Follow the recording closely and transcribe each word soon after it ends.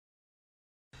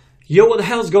Yo, what the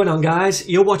hell's going on, guys?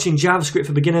 You're watching JavaScript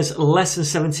for Beginners lesson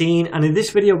 17, and in this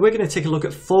video we're going to take a look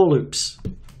at for loops.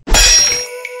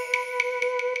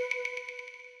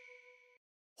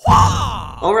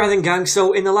 Alright then, gang,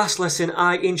 so in the last lesson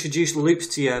I introduced loops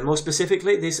to you, more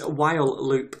specifically this while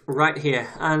loop right here.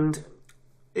 And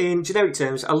in generic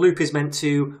terms, a loop is meant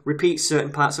to repeat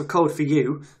certain parts of code for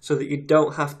you so that you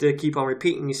don't have to keep on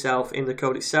repeating yourself in the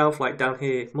code itself, like down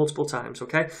here, multiple times,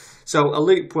 okay? So a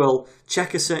loop will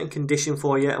check a certain condition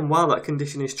for you, and while that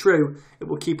condition is true, it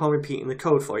will keep on repeating the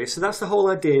code for you. So that's the whole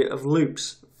idea of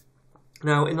loops.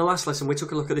 Now, in the last lesson, we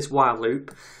took a look at this while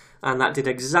loop, and that did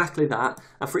exactly that.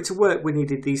 And for it to work, we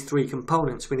needed these three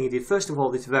components. We needed, first of all,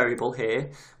 this variable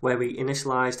here, where we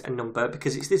initialized a number,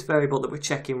 because it's this variable that we're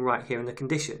checking right here in the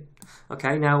condition.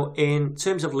 Okay, now in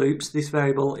terms of loops, this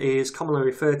variable is commonly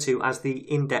referred to as the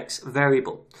index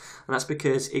variable. And that's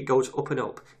because it goes up and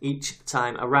up each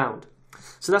time around.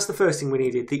 So that's the first thing we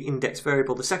needed, the index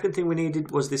variable. The second thing we needed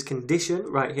was this condition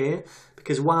right here,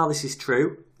 because while this is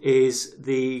true, is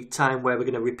the time where we're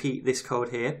going to repeat this code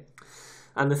here.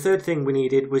 And the third thing we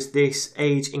needed was this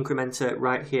age incrementer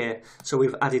right here. So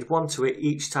we've added one to it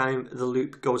each time the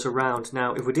loop goes around.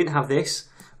 Now, if we didn't have this,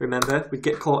 remember, we'd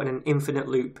get caught in an infinite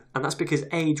loop. And that's because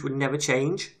age would never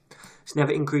change. It's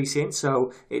never increasing.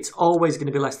 So it's always going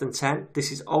to be less than 10.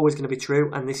 This is always going to be true.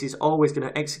 And this is always going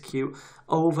to execute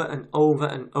over and over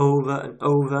and over and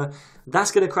over.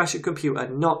 That's going to crash your computer.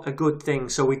 Not a good thing.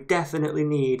 So we definitely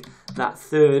need that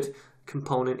third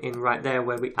component in right there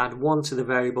where we add one to the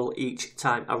variable each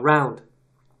time around.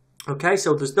 Okay,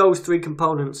 so there's those three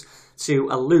components to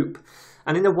a loop.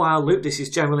 And in a while loop, this is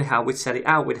generally how we'd set it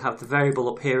out. We'd have the variable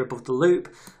up here above the loop,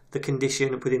 the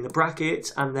condition within the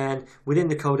brackets, and then within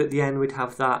the code at the end we'd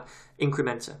have that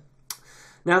incrementer.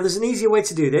 Now there's an easier way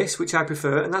to do this, which I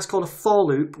prefer, and that's called a for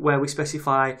loop, where we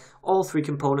specify all three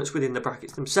components within the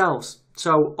brackets themselves.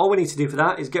 So all we need to do for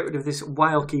that is get rid of this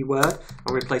while keyword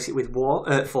and replace it with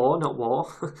for, not war.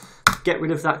 Get rid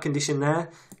of that condition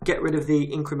there, get rid of the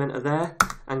incrementer there,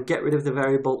 and get rid of the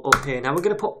variable up here. Now we're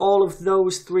going to put all of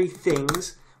those three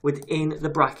things within the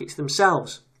brackets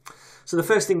themselves. So the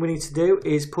first thing we need to do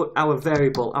is put our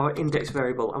variable, our index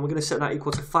variable, and we're going to set that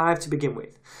equal to 5 to begin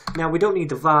with. Now we don't need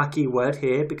the var keyword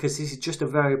here because this is just a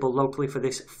variable locally for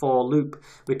this for loop.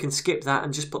 We can skip that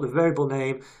and just put the variable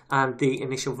name and the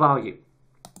initial value.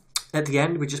 At the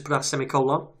end we just put our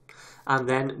semicolon, and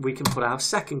then we can put our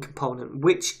second component,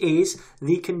 which is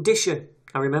the condition.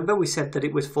 And remember, we said that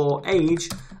it was for age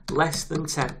less than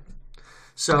 10.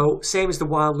 So same as the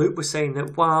while loop, we're saying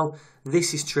that while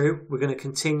this is true, we're going to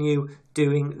continue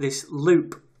doing this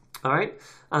loop. All right.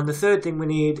 And the third thing we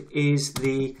need is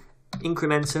the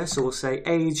incrementer. So we'll say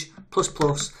age plus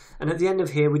plus. And at the end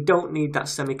of here, we don't need that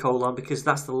semicolon because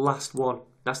that's the last one.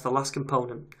 That's the last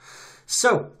component.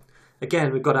 So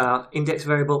again, we've got our index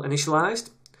variable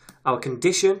initialized, our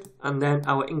condition, and then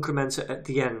our incrementer at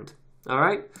the end. All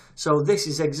right. So this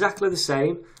is exactly the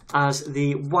same as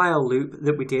the while loop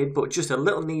that we did, but just a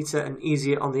little neater and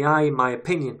easier on the eye, in my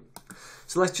opinion.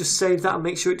 So let's just save that and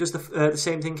make sure it does the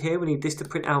same thing here. We need this to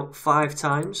print out 5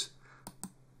 times.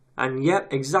 And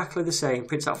yep, exactly the same.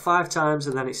 Prints out 5 times,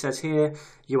 and then it says here,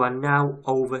 you are now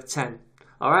over 10.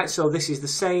 Alright, so this is the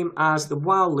same as the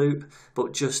while loop,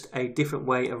 but just a different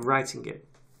way of writing it.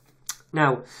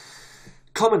 Now,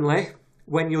 commonly,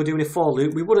 when you're doing a for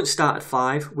loop, we wouldn't start at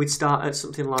 5, we'd start at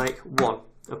something like 1.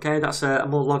 Okay, that's a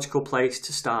more logical place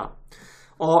to start.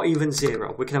 Or even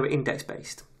 0, we can have it index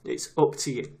based. It's up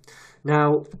to you.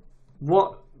 Now,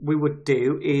 what we would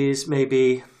do is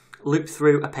maybe loop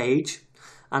through a page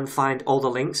and find all the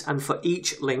links, and for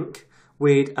each link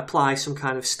we'd apply some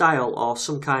kind of style or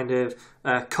some kind of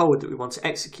code that we want to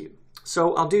execute.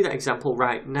 So I'll do that example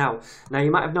right now. Now you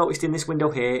might have noticed in this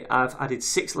window here I've added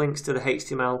 6 links to the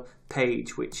HTML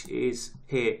page, which is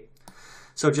here.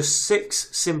 So just 6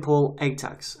 simple A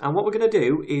tags. And what we're going to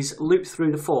do is loop through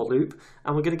the for loop,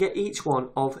 and we're going to get each one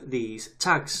of these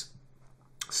tags.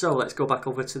 So let's go back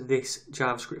over to this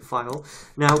JavaScript file.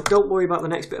 Now don't worry about the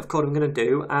next bit of code I'm going to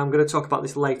do. I'm going to talk about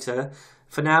this later.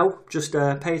 For now, just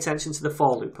pay attention to the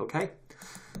for loop, okay?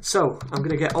 So I'm going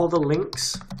to get all the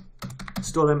links,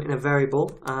 store them in a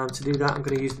variable, and to do that I'm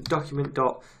going to use the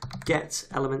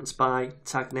document.getElementsBy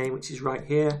tag name, which is right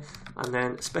here, and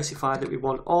then specify that we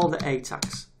want all the A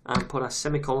tags and put a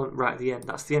semicolon right at the end.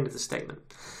 That's the end of the statement.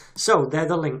 So they're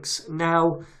the links.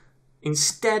 Now,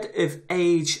 instead of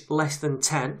age less than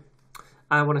 10,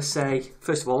 I want to say,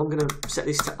 first of all, I'm going to set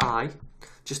this to I,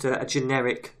 just a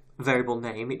generic variable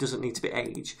name. It doesn't need to be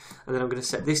age. And then I'm going to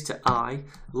set this to I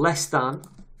less than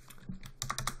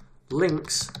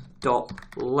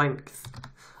links.length.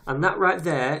 And that right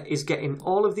there is getting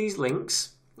all of these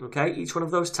links, okay, each one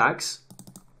of those tags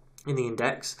in the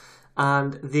index,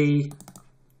 and the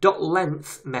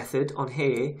 .length method on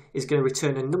here is going to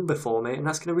return a number for me, and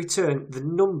that's going to return the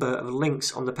number of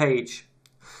links on the page.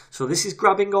 So this is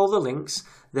grabbing all the links,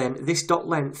 then this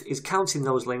 .length is counting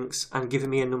those links and giving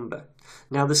me a number.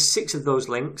 Now there's 6 of those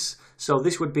links, so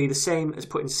this would be the same as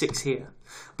putting 6 here.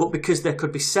 But because there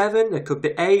could be 7, there could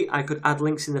be 8, I could add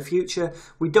links in the future,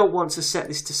 we don't want to set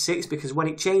this to 6 because when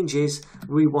it changes,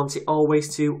 we want it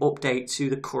always to update to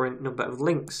the current number of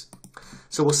links.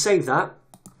 So we'll save that.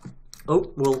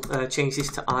 Oh, we'll change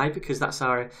this to I because that's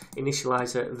our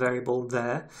initializer variable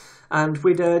there. And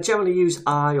we'd generally use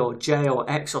I or J or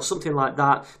X or something like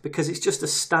that because it's just a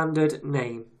standard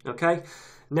name, okay?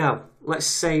 Now, let's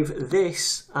save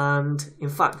this, and in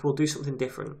fact, we'll do something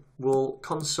different. We'll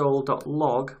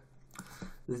console.log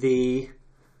the,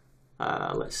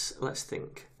 let's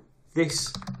think.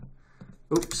 This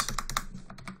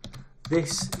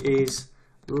is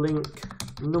link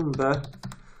number,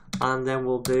 and then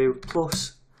we'll do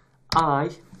plus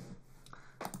I,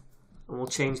 and we'll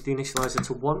change the initializer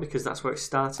to 1 because that's where it's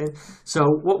starting. So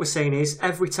what we're saying is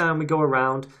every time we go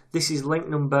around, this is link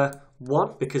number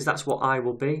 1 because that's what I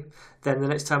will be. Then the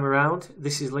next time around,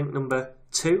 this is link number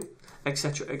 2,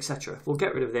 etc, etc. We'll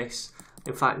get rid of this.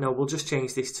 In fact, no, we'll just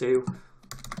change this to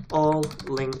all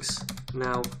links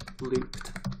now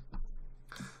looped.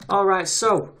 Alright,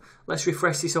 so let's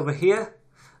refresh this over here.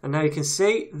 And now you can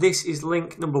see this is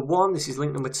link number 1, this is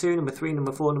link number 2, number 3,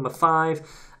 number 4, number 5.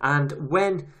 And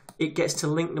when it gets to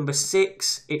link number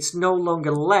 6, it's no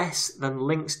longer less than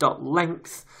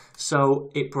links.length. So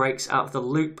it breaks out of the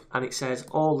loop and it says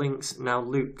all links now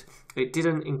looped. It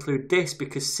didn't include this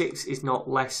because 6 is not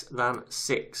less than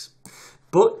 6.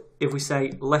 But if we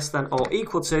say less than or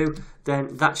equal to,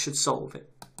 then that should solve it.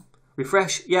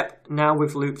 Refresh, yep, now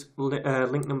we've looped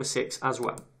link number 6 as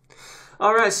well.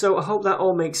 Alright, so I hope that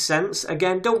all makes sense.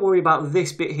 Again, don't worry about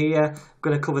this bit here. I'm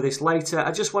going to cover this later.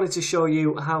 I just wanted to show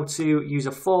you how to use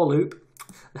a for loop,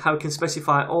 how we can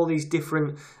specify all these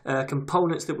different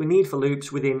components that we need for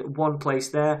loops within one place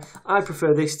there. I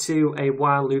prefer this to a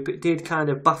while loop. It did kind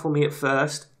of baffle me at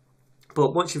first,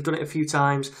 but once you've done it a few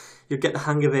times, you'll get the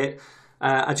hang of it.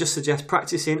 I just suggest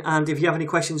practicing, and if you have any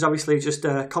questions, obviously just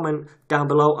comment down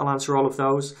below. I'll answer all of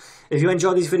those. If you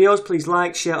enjoy these videos, please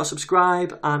like, share or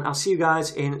subscribe, and I'll see you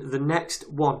guys in the next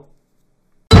one.